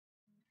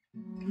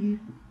Hello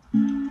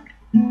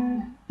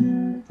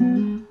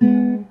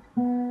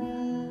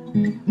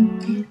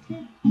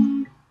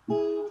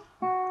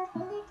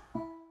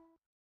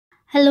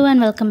and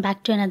welcome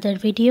back to another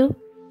video.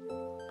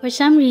 For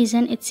some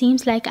reason it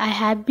seems like I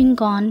have been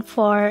gone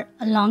for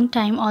a long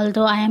time,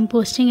 although I am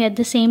posting at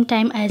the same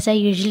time as I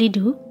usually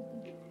do.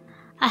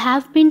 I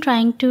have been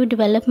trying to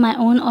develop my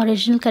own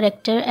original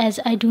character as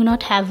I do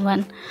not have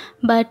one,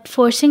 but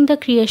forcing the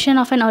creation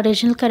of an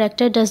original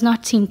character does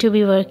not seem to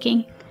be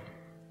working.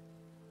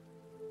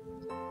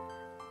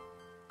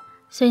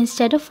 So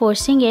instead of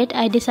forcing it,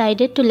 I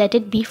decided to let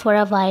it be for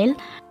a while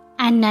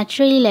and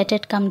naturally let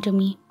it come to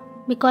me.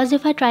 Because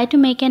if I try to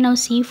make an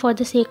OC for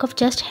the sake of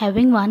just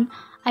having one,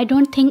 I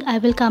don't think I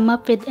will come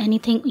up with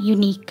anything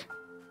unique.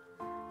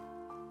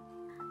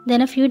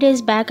 Then a few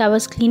days back I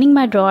was cleaning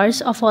my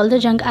drawers of all the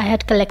junk I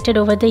had collected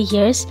over the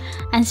years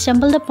and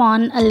stumbled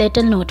upon a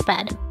little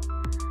notepad.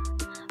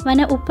 When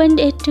I opened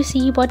it to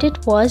see what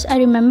it was, I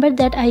remembered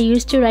that I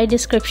used to write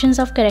descriptions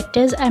of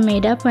characters I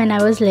made up when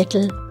I was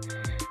little.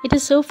 It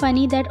is so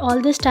funny that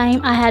all this time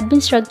I had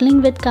been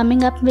struggling with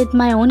coming up with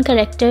my own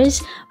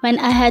characters when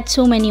I had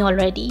so many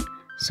already.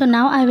 So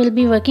now I will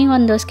be working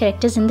on those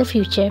characters in the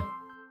future.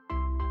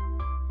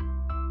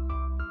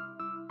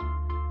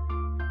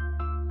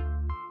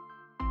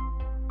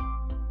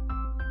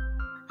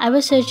 I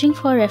was searching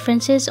for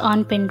references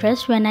on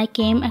Pinterest when I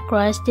came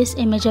across this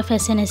image of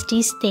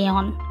SNSD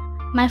Taeyeon.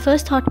 My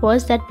first thought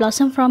was that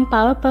Blossom from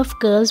Powerpuff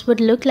Girls would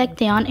look like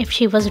Taeyeon if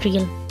she was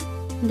real.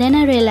 Then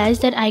I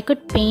realized that I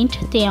could paint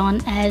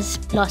Taeyeon as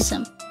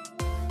Blossom.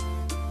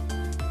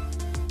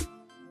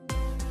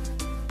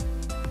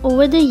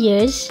 Over the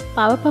years,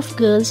 Powerpuff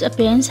Girls'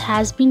 appearance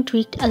has been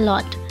tweaked a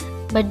lot,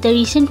 but the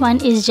recent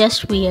one is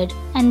just weird,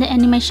 and the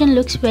animation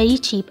looks very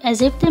cheap,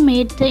 as if they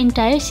made the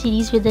entire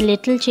series with a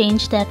little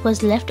change that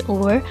was left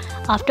over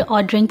after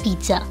ordering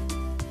pizza.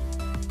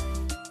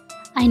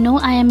 I know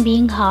I am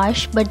being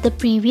harsh, but the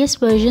previous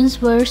versions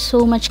were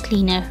so much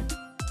cleaner.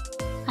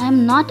 I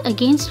am not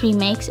against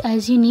remakes,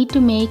 as you need to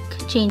make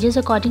changes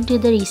according to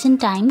the recent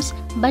times,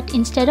 but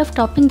instead of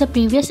topping the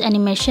previous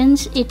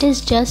animations, it is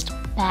just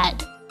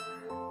bad.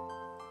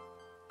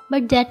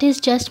 But that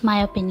is just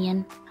my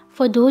opinion.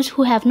 For those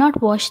who have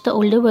not watched the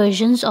older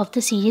versions of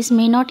the series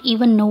may not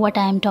even know what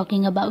I am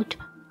talking about.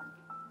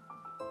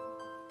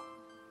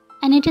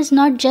 And it is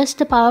not just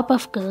the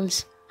Powerpuff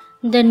Girls.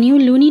 The new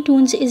Looney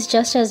Tunes is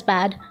just as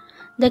bad.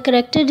 The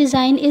character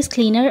design is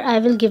cleaner, I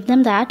will give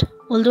them that,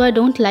 although I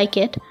don't like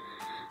it.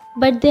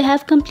 But they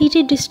have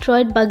completely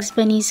destroyed Bugs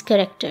Bunny's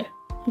character.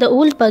 The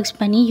old Bugs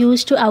Bunny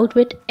used to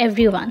outwit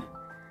everyone.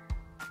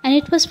 And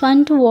it was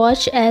fun to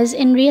watch, as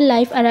in real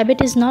life a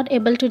rabbit is not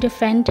able to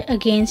defend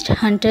against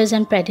hunters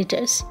and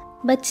predators.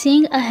 But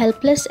seeing a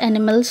helpless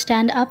animal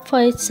stand up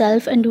for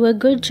itself and do a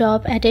good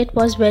job at it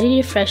was very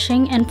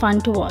refreshing and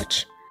fun to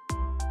watch.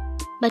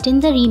 But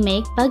in the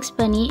remake, Bugs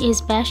Bunny is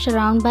bashed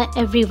around by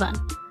everyone.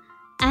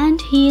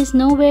 And he is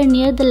nowhere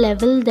near the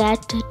level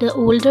that the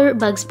older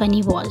Bugs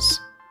Bunny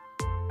was.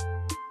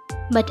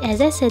 But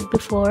as I said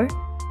before,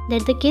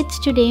 that the kids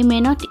today may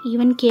not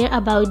even care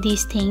about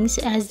these things,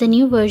 as the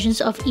new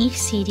versions of each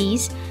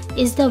series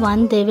is the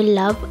one they will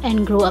love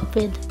and grow up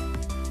with.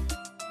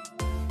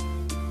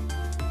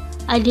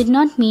 I did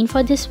not mean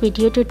for this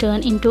video to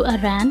turn into a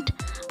rant,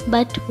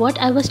 but what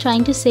I was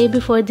trying to say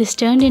before this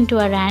turned into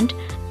a rant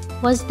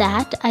was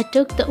that I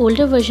took the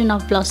older version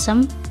of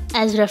Blossom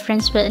as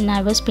reference when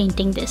I was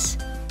painting this.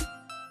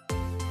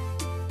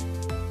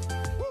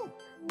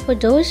 For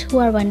those who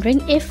are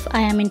wondering if I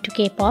am into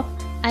K-pop,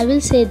 I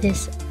will say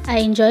this. I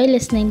enjoy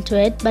listening to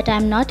it, but I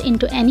am not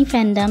into any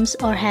fandoms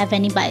or have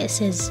any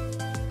biases.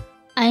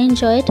 I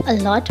enjoy it a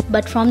lot,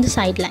 but from the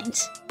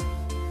sidelines.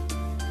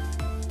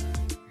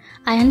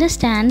 I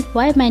understand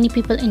why many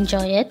people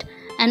enjoy it,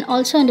 and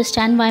also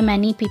understand why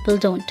many people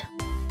don't.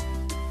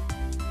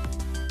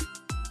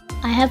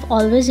 I have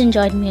always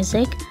enjoyed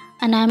music,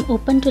 and I am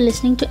open to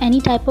listening to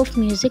any type of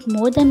music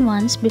more than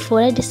once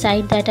before I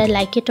decide that I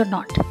like it or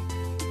not.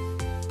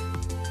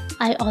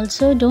 I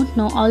also don't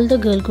know all the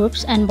girl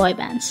groups and boy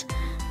bands.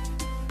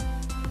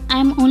 I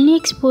am only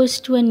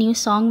exposed to a new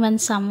song when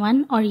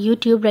someone or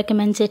YouTube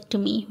recommends it to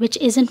me, which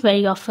isn't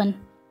very often.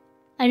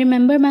 I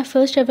remember my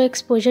first ever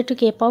exposure to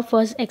K-pop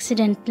was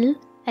accidental,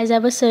 as I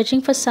was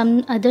searching for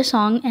some other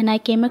song and I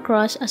came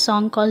across a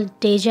song called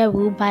Deja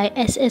Vu by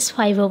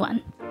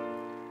SS501.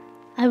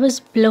 I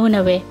was blown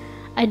away.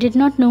 I did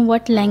not know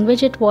what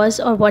language it was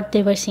or what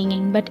they were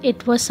singing, but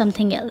it was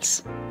something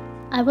else.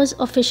 I was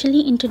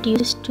officially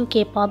introduced to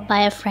K-pop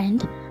by a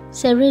friend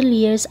several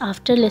years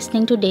after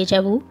listening to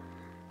Deja Vu.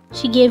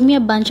 She gave me a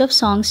bunch of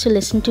songs to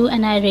listen to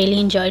and I really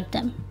enjoyed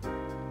them.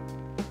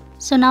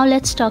 So now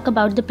let's talk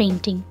about the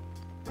painting.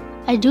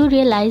 I do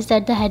realize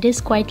that the head is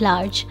quite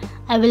large.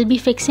 I will be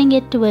fixing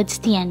it towards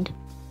the end.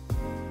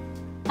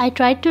 I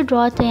tried to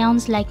draw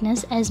Taeyeon's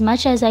likeness as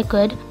much as I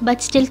could,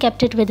 but still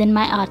kept it within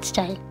my art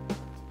style.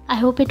 I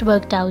hope it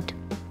worked out.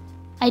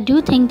 I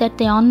do think that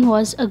Taeyeon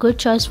was a good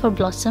choice for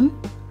Blossom,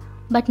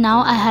 but now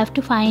I have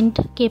to find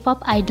K-pop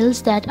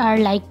idols that are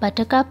like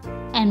Buttercup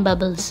and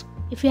Bubbles.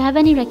 If you have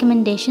any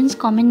recommendations,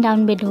 comment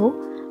down below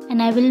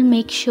and I will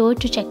make sure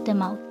to check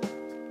them out.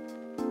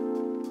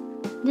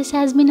 This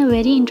has been a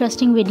very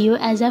interesting video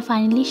as I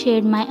finally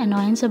shared my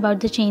annoyance about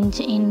the change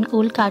in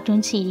old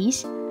cartoon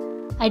series.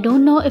 I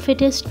don't know if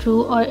it is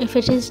true or if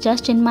it is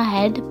just in my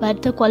head,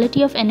 but the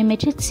quality of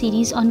animated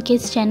series on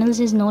kids channels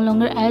is no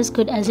longer as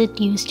good as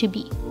it used to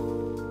be.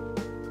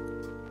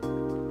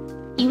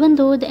 Even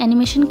though the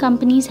animation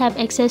companies have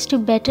access to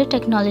better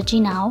technology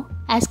now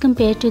as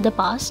compared to the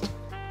past,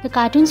 the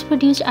cartoons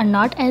produced are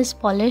not as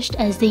polished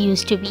as they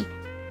used to be.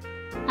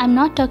 I'm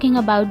not talking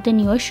about the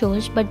newer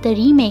shows but the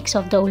remakes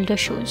of the older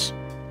shows.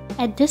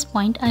 At this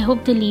point, I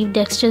hope they leave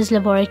Dexter's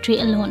Laboratory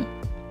alone.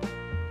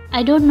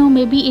 I don't know,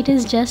 maybe it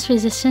is just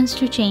resistance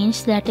to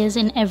change that is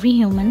in every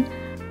human,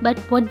 but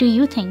what do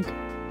you think?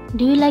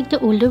 Do you like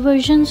the older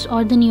versions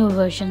or the newer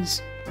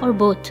versions? Or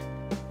both?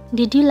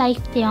 Did you like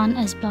Taeyeon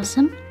as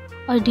Blossom?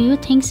 Or do you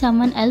think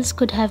someone else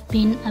could have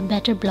been a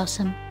better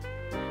Blossom?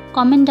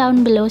 Comment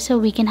down below so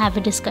we can have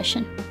a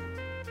discussion.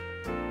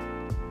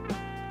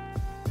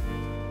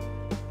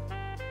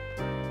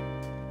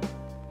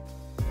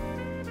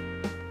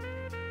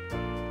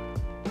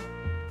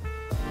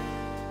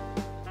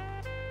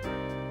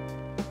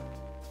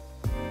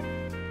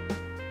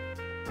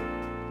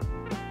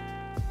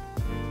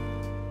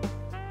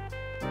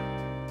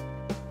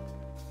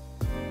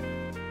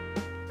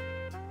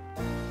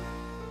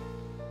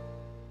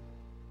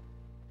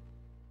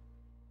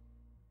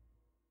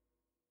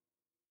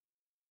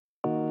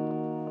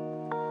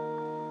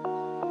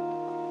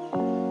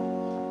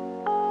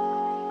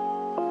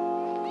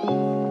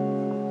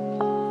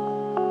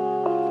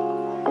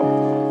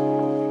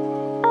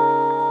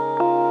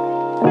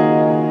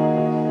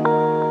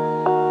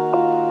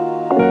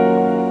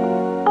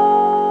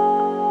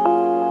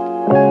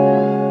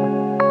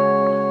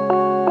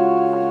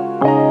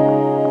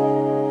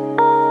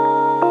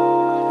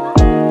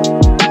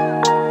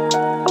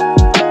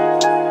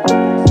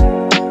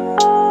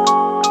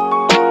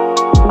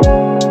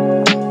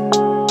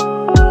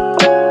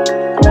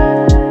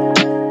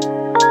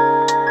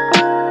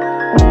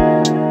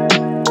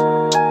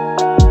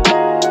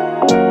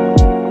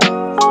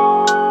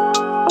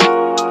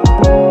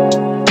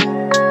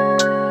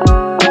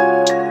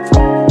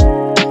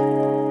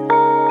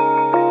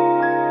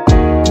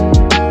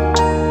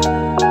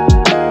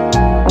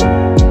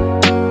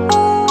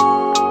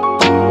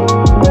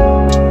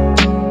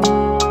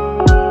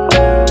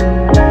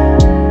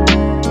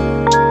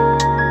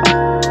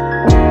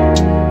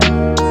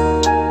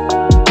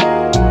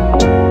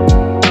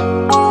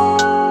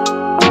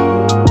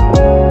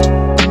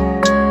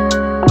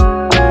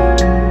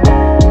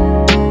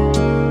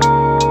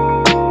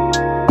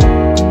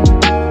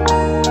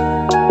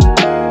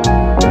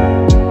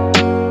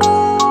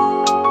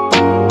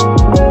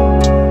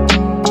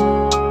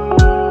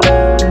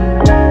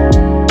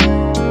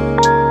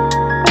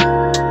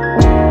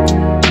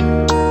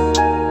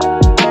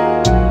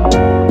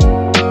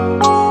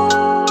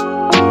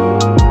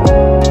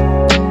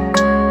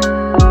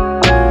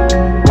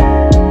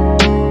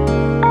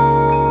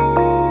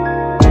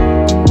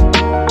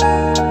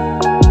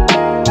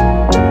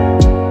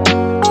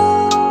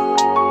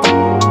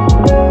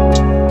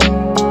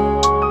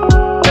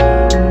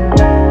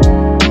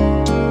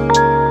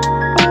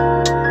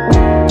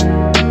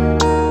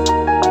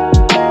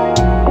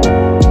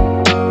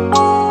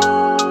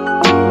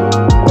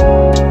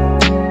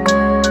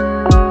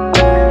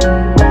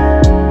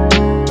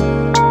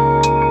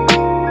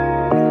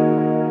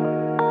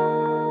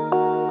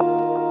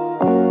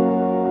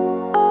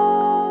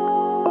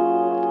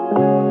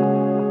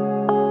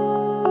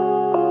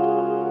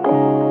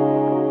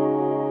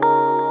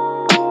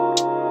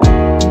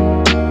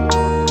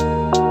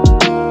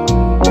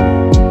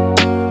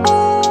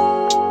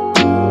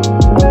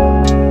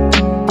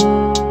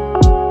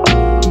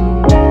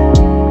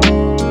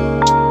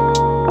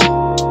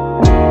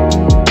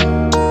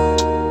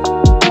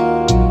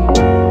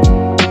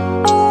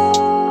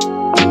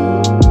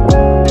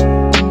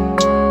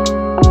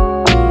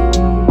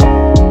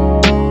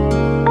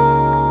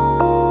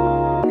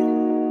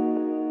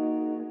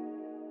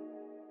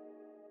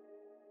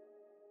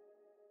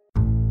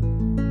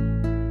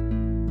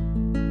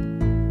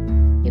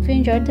 If you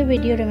enjoyed the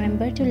video,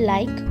 remember to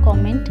like,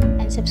 comment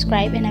and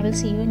subscribe, and I will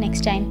see you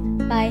next time.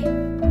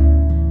 Bye.